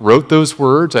Luke wrote those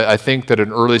words. I think that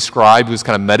an early scribe who was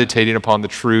kind of meditating upon the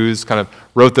truths kind of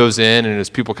wrote those in, and as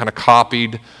people kind of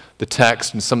copied the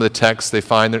text, and some of the texts, they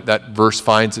find that verse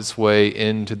finds its way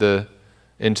into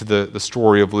the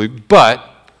story of Luke. But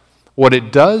what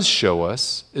it does show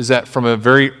us is that from a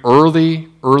very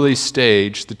early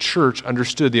stage, the church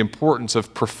understood the importance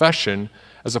of profession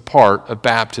as a part of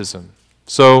baptism.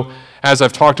 So, as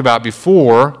I've talked about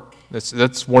before,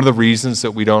 that's one of the reasons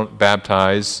that we don't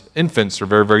baptize infants or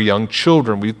very, very young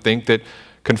children. We think that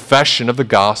confession of the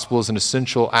gospel is an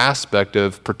essential aspect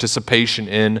of participation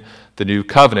in the new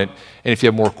covenant. And if you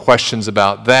have more questions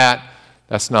about that,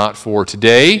 that's not for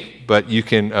today, but you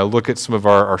can look at some of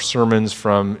our sermons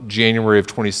from January of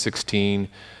 2016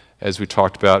 as we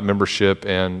talked about membership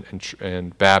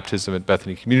and baptism at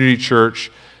Bethany Community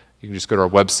Church. You can just go to our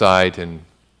website and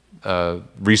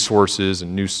resources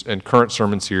and current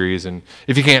sermon series. And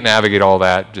if you can't navigate all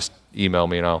that, just email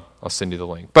me and I'll send you the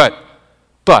link. But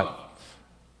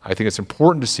I think it's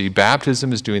important to see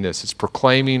baptism is doing this. It's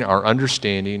proclaiming our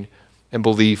understanding and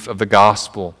belief of the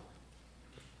gospel.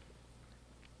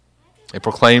 It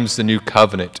proclaims the new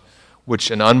covenant,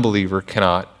 which an unbeliever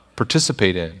cannot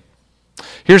participate in.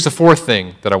 Here's the fourth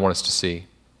thing that I want us to see.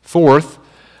 Fourth,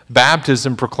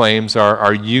 baptism proclaims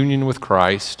our union with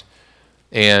Christ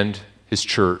and his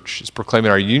church. It's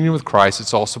proclaiming our union with Christ.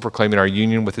 It's also proclaiming our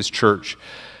union with his church.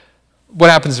 What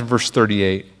happens in verse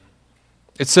 38?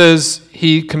 It says,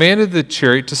 he commanded the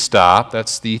chariot to stop.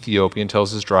 That's the Ethiopian,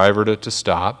 tells his driver to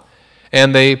stop.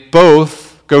 And they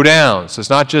both go down. So it's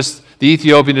not just the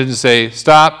Ethiopian didn't say,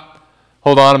 stop,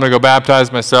 hold on, I'm going to go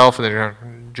baptize myself. And then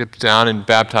he dips down and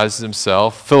baptizes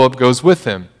himself. Philip goes with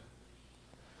him.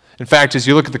 In fact, as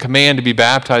you look at the command to be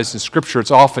baptized in Scripture, it's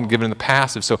often given in the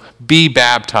passive. So be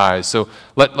baptized. So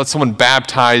let someone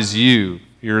baptize you.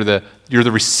 You're the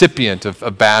recipient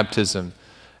of baptism,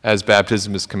 as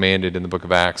baptism is commanded in the book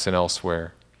of Acts and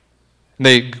elsewhere. And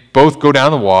they both go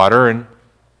down the water, and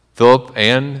Philip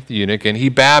and the eunuch, and he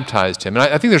baptized him. And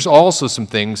I think there's also some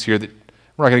things here that,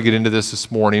 we're not going to get into this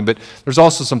morning, but there's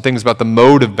also some things about the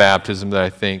mode of baptism that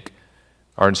I think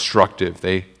are instructive.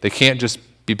 They can't just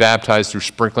be baptized through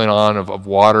sprinkling on of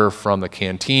water from the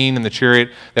canteen in the chariot.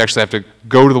 They actually have to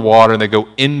go to the water, and they go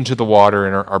into the water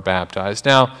and are baptized.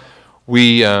 Now,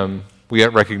 we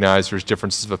recognize there's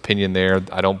differences of opinion there.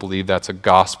 I don't believe that's a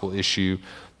gospel issue,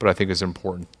 but I think it's an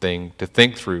important thing to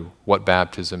think through what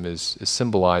baptism is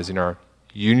symbolizing our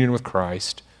union with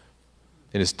Christ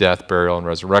in his death, burial, and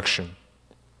resurrection.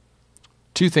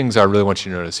 Two things I really want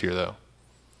you to notice here, though.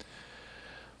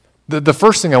 The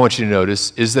first thing I want you to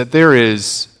notice is that there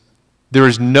is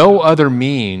no other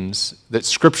means that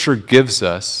Scripture gives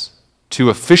us to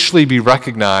officially be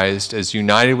recognized as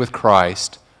united with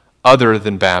Christ other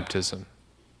than baptism.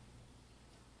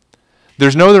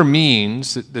 There's no other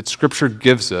means that Scripture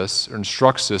gives us or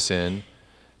instructs us in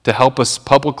to help us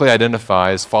publicly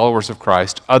identify as followers of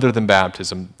Christ other than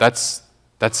baptism. That's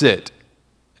it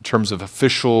in terms of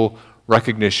official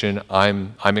recognition.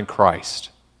 I'm in Christ.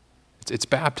 It's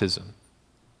baptism.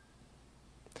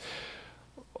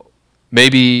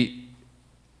 Maybe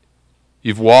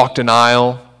you've walked an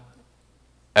aisle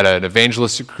at an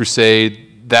evangelistic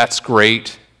crusade. That's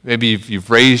great. Maybe you've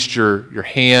raised your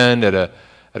hand at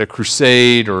a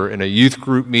crusade or in a youth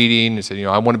group meeting and said,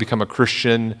 I want to become a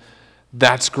Christian.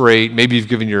 That's great. Maybe you've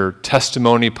given your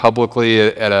testimony publicly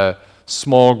at a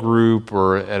small group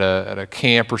or at a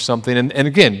camp or something. And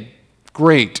again,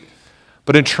 great.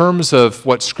 But in terms of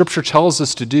what Scripture tells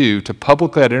us to do, to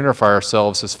publicly identify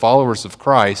ourselves as followers of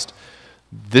Christ,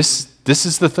 this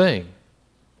is the thing.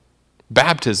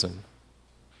 Baptism.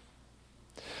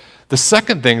 The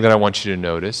second thing that I want you to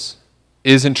notice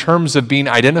is in terms of being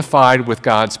identified with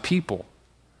God's people.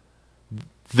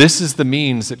 This is the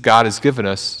means that God has given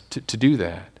us to do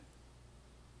that.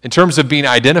 In terms of being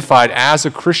identified as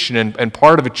a Christian and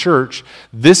part of a church,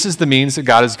 this is the means that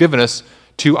God has given us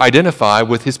to identify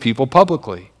with his people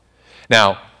publicly.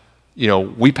 Now,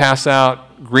 we pass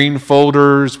out green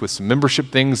folders with some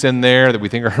membership things in there that we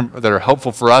think that are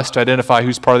helpful for us to identify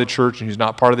who's part of the church and who's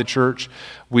not part of the church.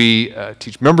 We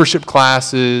teach membership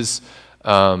classes.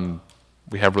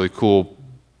 We have really cool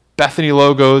Bethany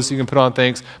logos you can put on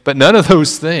things. But none of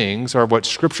those things are what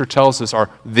Scripture tells us are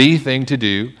the thing to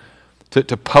do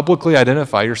to publicly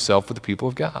identify yourself with the people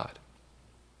of God.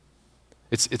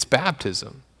 It's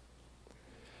baptism.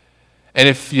 And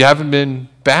if you haven't been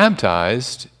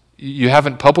baptized, you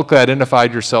haven't publicly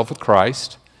identified yourself with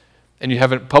Christ, and you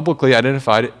haven't publicly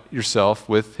identified yourself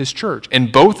with his church.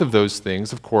 And both of those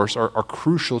things, of course, are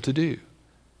crucial to do.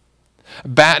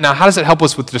 Now, how does it help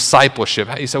us with discipleship?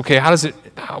 You say, okay,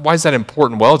 why is that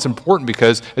important? Well, it's important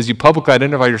because as you publicly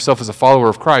identify yourself as a follower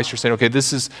of Christ, you're saying, okay,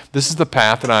 this is the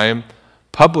path that I am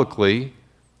publicly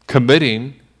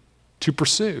committing to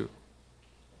pursue.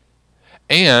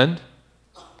 And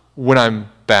when I'm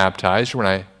baptized, or when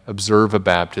I observe a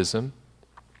baptism,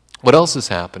 what else is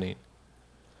happening?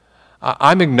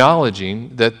 I'm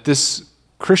acknowledging that this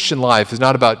Christian life is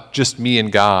not about just me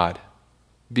and God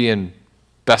being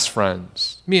best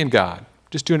friends. Me and God.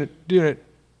 Just doing it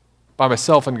by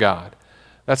myself and God.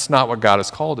 That's not what God has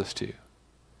called us to.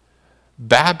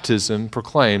 Baptism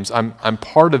proclaims I'm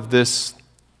part of this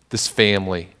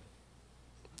family.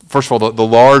 First of all, the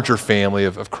larger family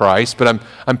of Christ, but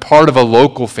I'm part of a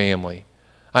local family.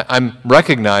 I'm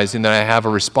recognizing that I have a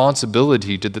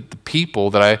responsibility to the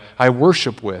people that I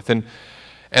worship with.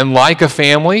 And like a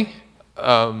family,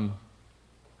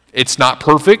 it's not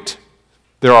perfect.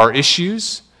 There are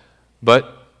issues,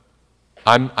 but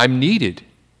I'm needed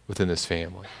within this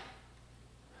family.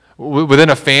 Within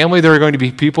a family, there are going to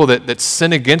be people that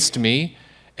sin against me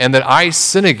and that I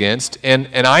sin against, and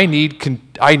I need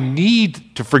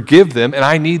to forgive them, and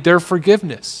I need their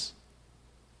forgiveness.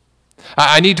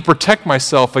 I need to protect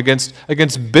myself against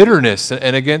bitterness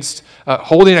and against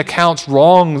holding accounts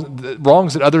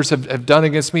wrongs that others have done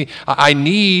against me. I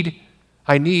need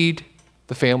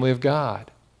the family of God.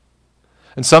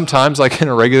 And sometimes, like in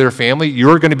a regular family,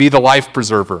 you're going to be the life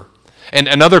preserver.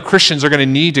 And other Christians are going to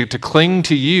need to cling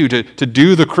to you to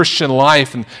do the Christian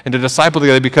life and to disciple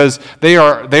together because they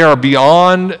are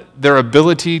beyond their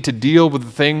ability to deal with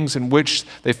the things in which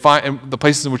they find, the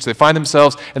places in which they find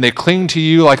themselves, and they cling to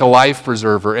you like a life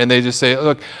preserver. And they just say,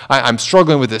 look, I'm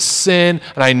struggling with this sin,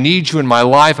 and I need you in my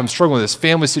life. I'm struggling with this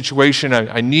family situation.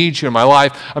 I need you in my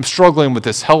life. I'm struggling with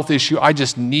this health issue. I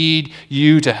just need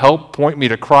you to help point me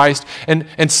to Christ.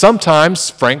 And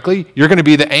sometimes, frankly, you're going to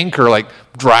be the anchor, like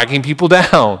dragging people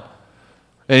down.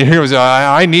 And you're going to say,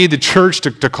 I need the church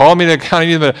to call me to account. I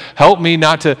need them to help me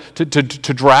not to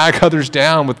drag others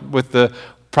down with the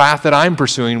path that I'm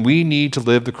pursuing. We need to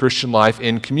live the Christian life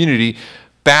in community.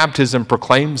 Baptism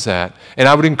proclaims that. And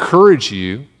I would encourage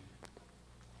you,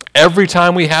 every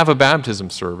time we have a baptism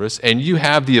service and you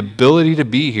have the ability to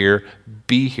be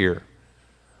here,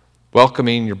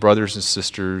 welcoming your brothers and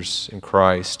sisters in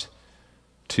Christ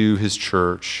to his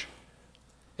church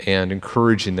and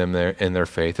encouraging them in their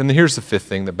faith. And here's the fifth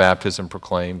thing that baptism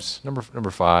proclaims. Number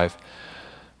 5,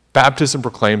 baptism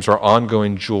proclaims our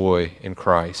ongoing joy in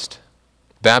Christ.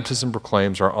 Baptism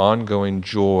proclaims our ongoing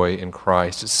joy in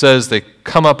Christ. It says they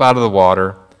come up out of the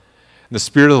water, and the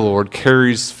Spirit of the Lord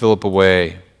carries Philip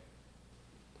away.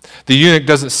 The eunuch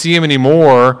doesn't see him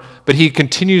anymore, but he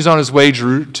continues on his way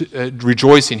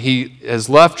rejoicing. He has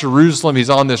left Jerusalem. He's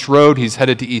on this road. He's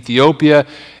headed to Ethiopia.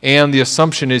 And the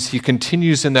assumption is he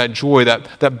continues in that joy,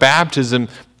 that baptism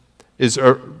is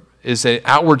is an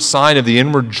outward sign of the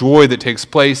inward joy that takes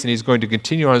place, and he's going to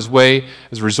continue on his way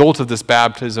as a result of this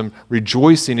baptism,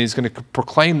 rejoicing. He's going to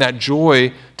proclaim that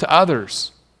joy to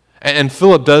others. And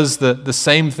Philip does the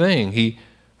same thing. He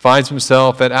finds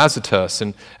himself at Azotus,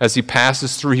 and as he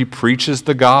passes through, he preaches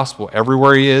the gospel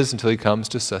everywhere he is until he comes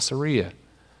to Caesarea.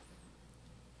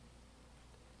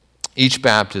 In each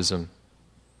baptism,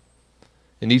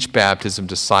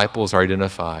 disciples are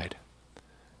identified.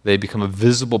 They become a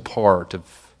visible part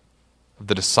of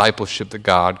the discipleship that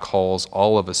God calls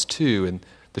all of us to. And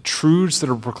the truths that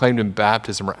are proclaimed in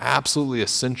baptism are absolutely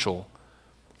essential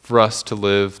for us to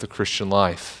live the Christian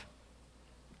life.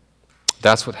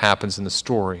 That's what happens in the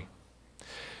story.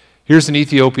 Here's an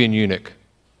Ethiopian eunuch.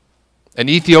 An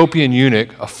Ethiopian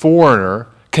eunuch, a foreigner,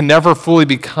 can never fully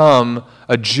become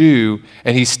a Jew,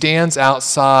 and he stands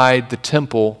outside the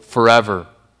temple forever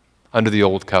under the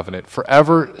old covenant,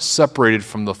 forever separated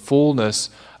from the fullness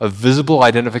of visible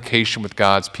identification with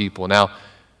God's people. Now,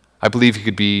 I believe he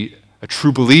could be a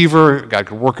true believer, God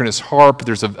could work in his heart, but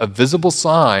there's a visible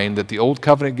sign that the old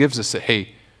covenant gives us that,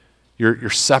 hey, you're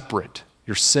separate.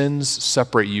 Your sins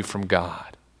separate you from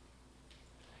God.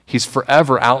 He's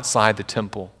forever outside the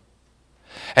temple.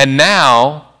 And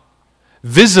now,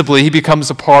 visibly, he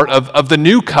becomes a part of the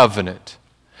new covenant.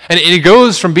 And he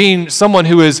goes from being someone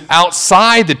who is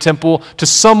outside the temple to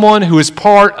someone who is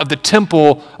part of the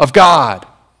temple of God.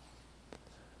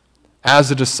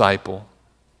 As a disciple,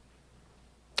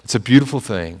 it's a beautiful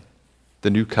thing, the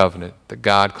new covenant that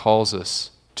God calls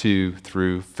us to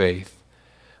through faith.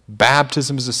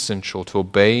 Baptism is essential to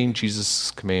obeying Jesus'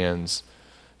 command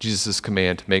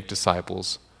to make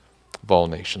disciples of all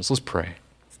nations. Let's pray.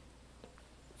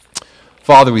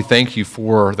 Father, we thank you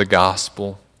for the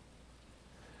gospel.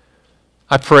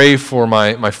 I pray for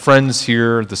my friends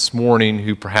here this morning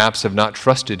who perhaps have not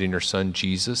trusted in your Son,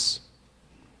 Jesus.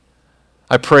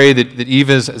 I pray that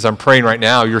even as I'm praying right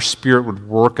now, your Spirit would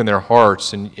work in their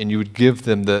hearts and you would give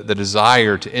them the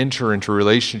desire to enter into a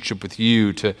relationship with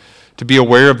you, to be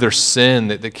aware of their sin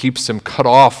that keeps them cut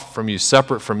off from you,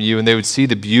 separate from you, and they would see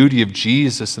the beauty of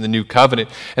Jesus in the new covenant,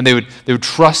 and they would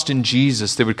trust in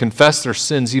Jesus. They would confess their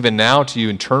sins even now to you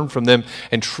and turn from them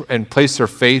and place their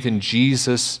faith in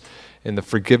Jesus and the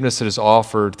forgiveness that is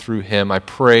offered through him. I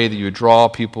pray that you would draw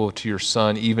people to your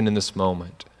Son even in this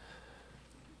moment.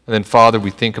 And then, Father, we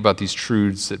think about these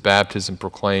truths that baptism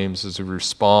proclaims as we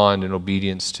respond in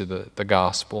obedience to the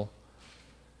gospel.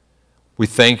 We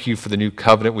thank you for the new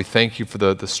covenant. We thank you for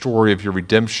the story of your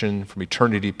redemption from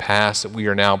eternity past that we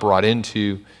are now brought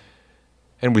into.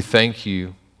 And we thank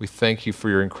you. We thank you for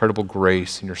your incredible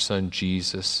grace in your Son,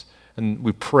 Jesus. And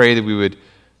we pray that we would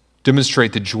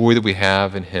demonstrate the joy that we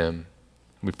have in him.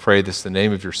 We pray this in the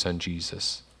name of your Son,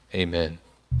 Jesus. Amen.